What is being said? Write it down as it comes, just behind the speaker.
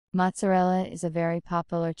Mozzarella is a very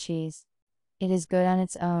popular cheese. It is good on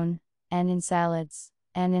its own, and in salads,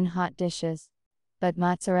 and in hot dishes. But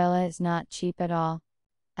mozzarella is not cheap at all.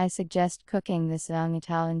 I suggest cooking this young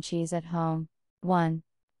Italian cheese at home. 1.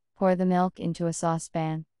 Pour the milk into a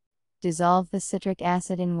saucepan. Dissolve the citric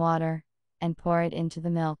acid in water, and pour it into the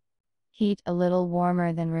milk. Heat a little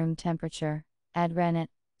warmer than room temperature. Add rennet.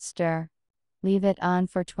 Stir. Leave it on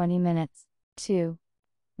for 20 minutes. 2.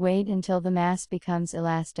 Wait until the mass becomes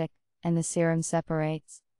elastic, and the serum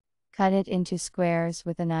separates. Cut it into squares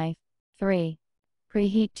with a knife. 3.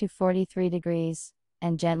 Preheat to 43 degrees,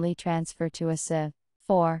 and gently transfer to a sieve.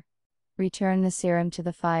 4. Return the serum to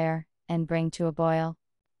the fire, and bring to a boil.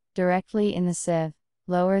 Directly in the sieve,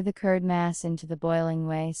 lower the curd mass into the boiling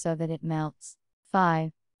way so that it melts.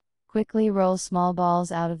 5. Quickly roll small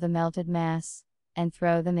balls out of the melted mass, and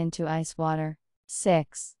throw them into ice water.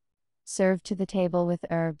 6. Serve to the table with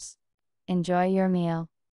herbs. Enjoy your meal.